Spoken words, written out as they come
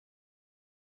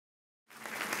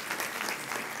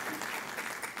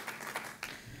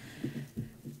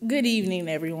Good evening,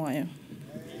 everyone.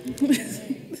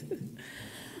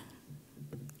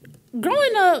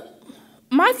 Growing up,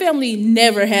 my family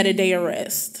never had a day of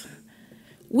rest.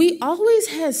 We always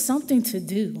had something to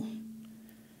do.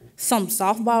 Some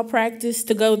softball practice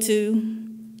to go to,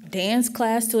 dance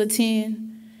class to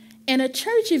attend, and a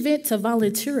church event to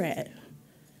volunteer at.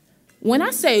 When I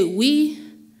say we,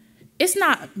 it's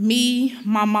not me,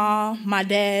 my mom, my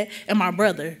dad, and my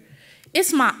brother.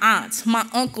 It's my aunts, my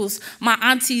uncles, my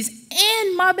aunties,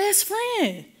 and my best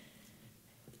friend.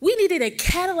 We needed a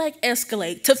Cadillac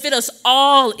Escalade to fit us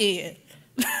all in.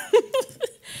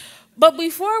 But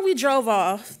before we drove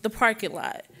off the parking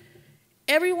lot,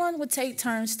 everyone would take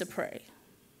turns to pray.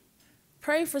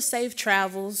 Pray for safe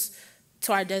travels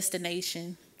to our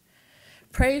destination.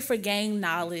 Pray for gained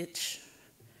knowledge.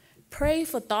 Pray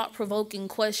for thought-provoking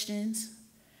questions.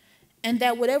 And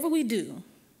that whatever we do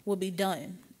will be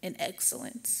done in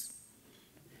excellence.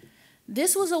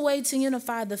 This was a way to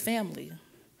unify the family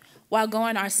while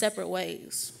going our separate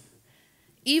ways.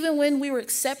 Even when we were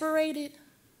separated,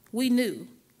 we knew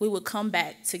we would come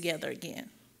back together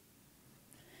again.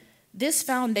 This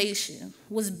foundation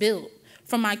was built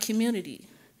from my community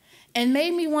and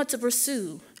made me want to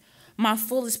pursue my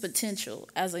fullest potential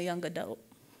as a young adult.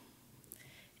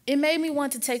 It made me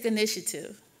want to take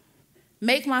initiative,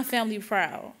 make my family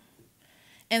proud,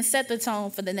 and set the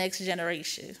tone for the next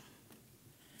generation.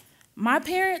 My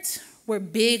parents were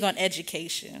big on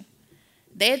education.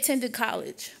 They attended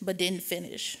college but didn't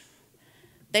finish.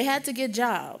 They had to get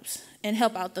jobs and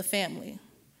help out the family.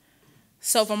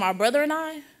 So for my brother and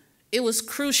I, it was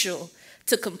crucial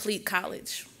to complete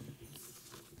college.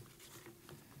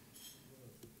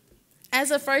 As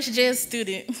a first-gen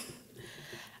student,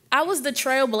 I was the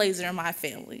trailblazer in my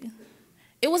family.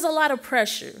 It was a lot of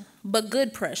pressure, but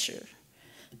good pressure,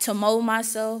 to mold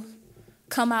myself,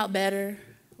 come out better,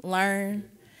 learn,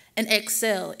 and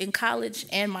excel in college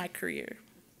and my career.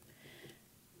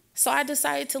 So I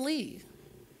decided to leave.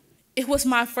 It was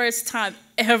my first time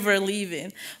ever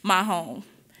leaving my home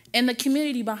and the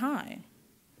community behind.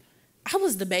 I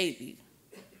was the baby.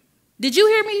 Did you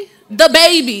hear me? The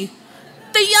baby.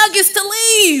 The youngest to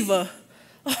leave.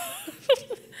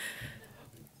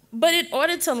 But in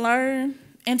order to learn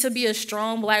and to be a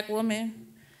strong Black woman,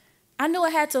 I knew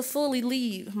I had to fully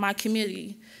leave my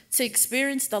community to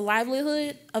experience the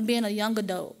livelihood of being a young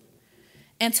adult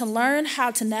and to learn how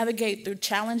to navigate through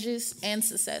challenges and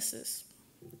successes.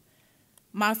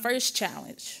 My first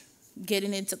challenge,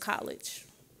 getting into college.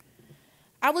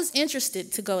 I was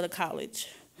interested to go to college,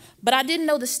 but I didn't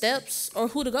know the steps or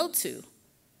who to go to.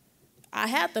 I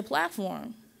had the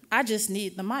platform, I just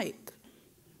needed the mic.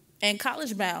 And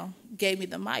College Bound gave me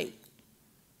the mic.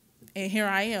 And here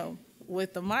I am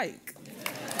with the mic.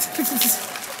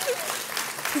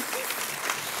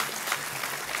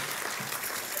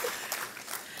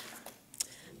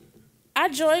 I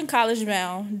joined College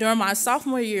Bound during my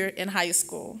sophomore year in high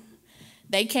school.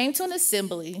 They came to an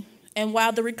assembly, and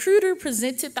while the recruiter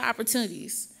presented the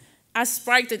opportunities, I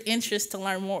sparked an interest to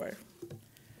learn more.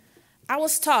 I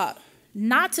was taught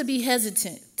not to be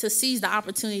hesitant to seize the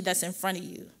opportunity that's in front of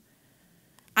you.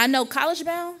 I know College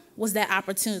Bound was that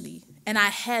opportunity, and I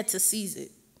had to seize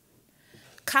it.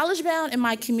 College Bound and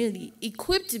my community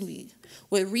equipped me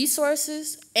with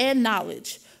resources and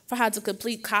knowledge for how to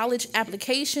complete college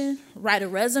application, write a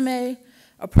resume,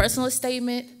 a personal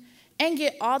statement, and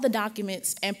get all the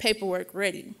documents and paperwork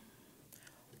ready.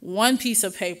 One piece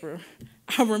of paper,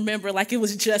 I remember like it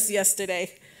was just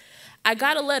yesterday. I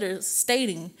got a letter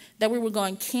stating that we were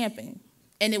going camping,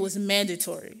 and it was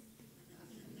mandatory.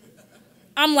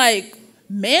 I'm like,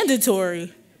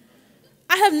 mandatory?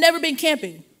 I have never been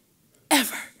camping,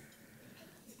 ever.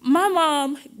 My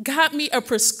mom got me a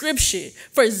prescription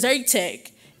for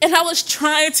Zyrtec, and I was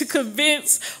trying to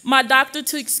convince my doctor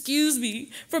to excuse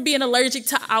me for being allergic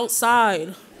to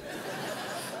outside.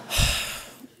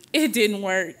 It didn't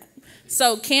work.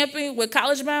 So camping with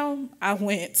College Bound, I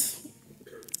went.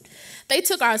 They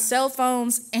took our cell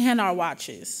phones and our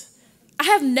watches. I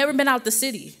have never been out the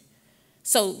city,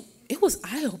 so it was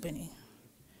eye-opening.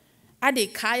 I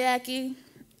did kayaking,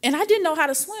 and I didn't know how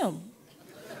to swim.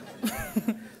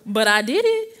 But I did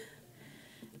it.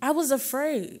 I was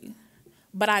afraid,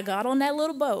 but I got on that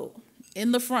little boat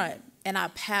in the front, and I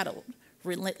paddled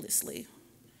relentlessly.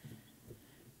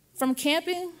 From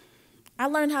camping, I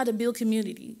learned how to build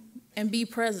community and be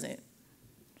present.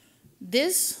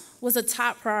 This was a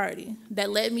top priority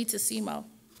that led me to SEMO.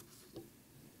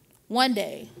 One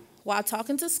day, while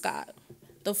talking to Scott,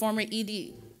 the former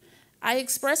ED, I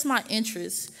expressed my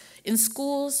interest in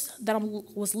schools that I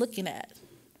was looking at.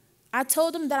 I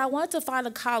told him that I wanted to find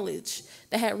a college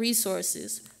that had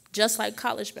resources just like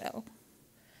College Bound.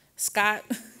 Scott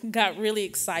got really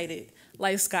excited,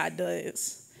 like Scott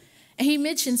does. And he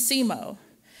mentioned SEMO,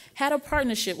 had a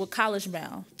partnership with College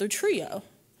Bound through TRIO.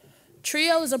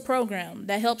 TRIO is a program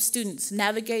that helps students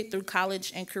navigate through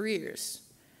college and careers.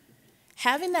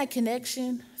 Having that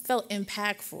connection felt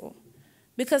impactful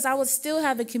because I would still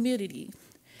have a community,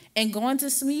 and going to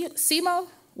SEMO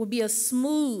would be a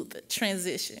smooth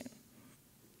transition.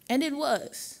 And it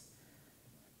was,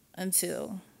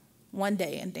 until one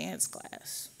day in dance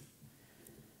class.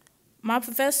 My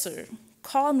professor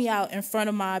called me out in front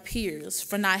of my peers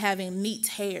for not having neat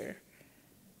hair.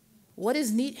 What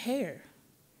is neat hair?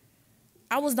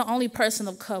 I was the only person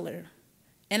of color,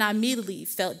 and I immediately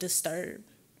felt disturbed.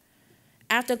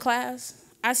 After class,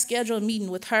 I scheduled a meeting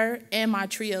with her and my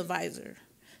TRIO advisor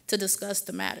to discuss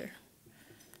the matter.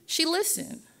 She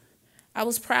listened. I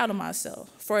was proud of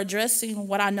myself for addressing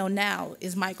what I know now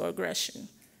is microaggression.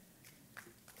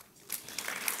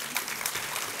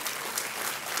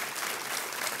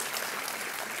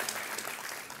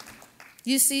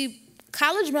 You see,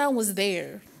 College Bound was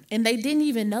there, and they didn't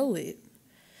even know it.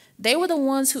 They were the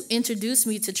ones who introduced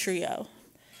me to TRIO,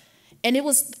 and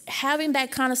having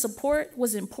that kind of support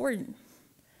was important.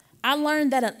 I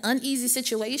learned that an uneasy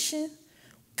situation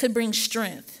could bring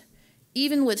strength,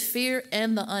 even with fear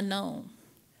and the unknown.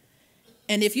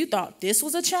 And if you thought this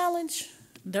was a challenge,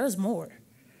 there's more.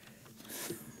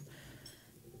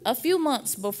 A few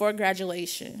months before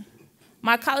graduation,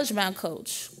 my College Bound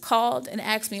coach called and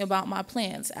asked me about my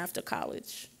plans after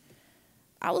college.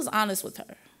 I was honest with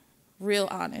her, real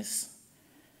honest.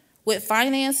 With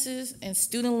finances and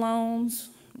student loans,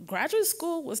 graduate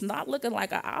school was not looking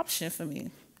like an option for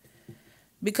me.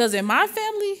 Because in my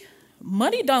family,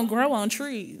 money don't grow on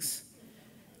trees.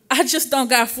 I just don't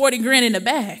got 40 grand in the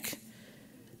bank.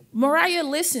 Mariah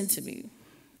listened to me,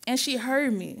 and she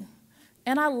heard me.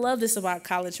 And I love this about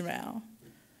College Bound.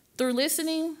 Through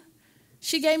listening,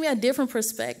 she gave me a different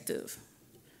perspective.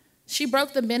 She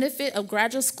broke the benefit of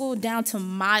graduate school down to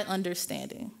my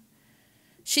understanding.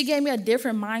 She gave me a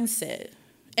different mindset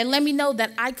and let me know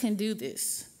that I can do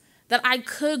this, that I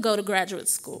could go to graduate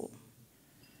school.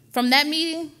 From that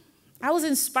meeting, I was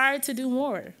inspired to do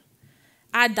more.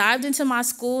 I dived into my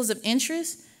schools of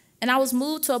interest, and I was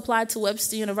moved to apply to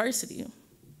Webster University.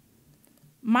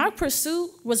 My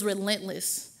pursuit was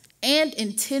relentless and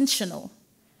intentional.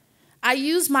 I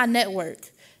used my network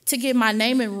to get my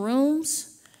name in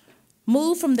rooms,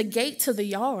 move from the gate to the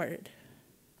yard.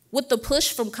 With the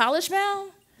push from College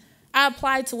Bound, I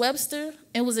applied to Webster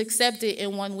and was accepted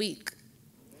in 1 week.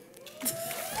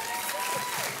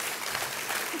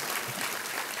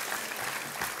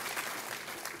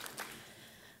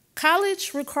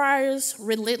 College requires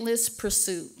relentless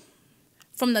pursuit.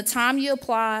 From the time you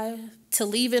apply to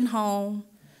leaving home,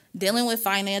 dealing with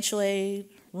financial aid,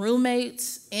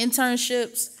 roommates,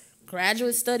 internships,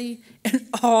 graduate study, and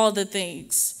all the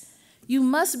things. You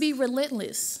must be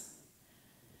relentless.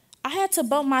 I had to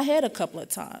bump my head a couple of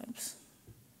times.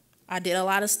 I did a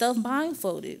lot of stuff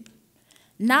blindfolded,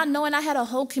 not knowing I had a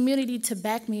whole community to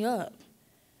back me up.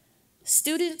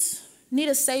 Students need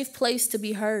a safe place to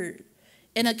be heard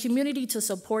and a community to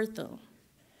support them,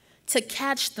 to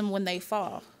catch them when they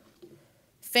fall.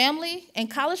 Family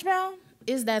and College Bound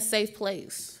is that safe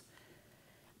place.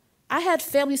 I had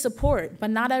family support,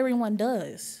 but not everyone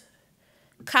does.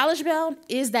 College Bound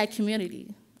is that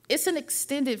community. It's an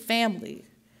extended family.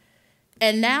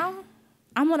 And now,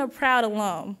 I'm a proud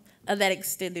alum of that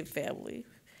extended family,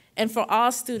 and for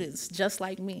all students just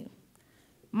like me.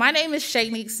 My name is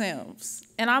Sheanique Sims,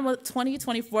 and I'm a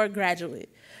 2024 graduate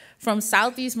from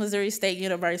Southeast Missouri State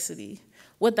University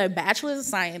with a Bachelor's of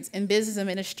Science in Business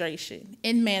Administration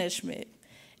and Management,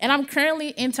 and I'm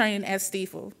currently interning at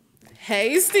Stiefel.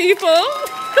 Hey, Stiefel.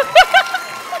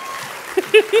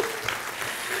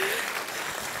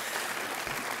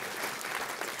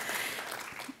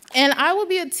 And I will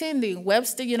be attending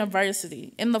Webster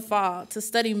University in the fall to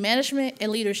study management and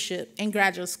leadership in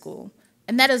graduate school.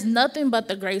 And that is nothing but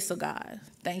the grace of God.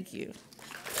 Thank you.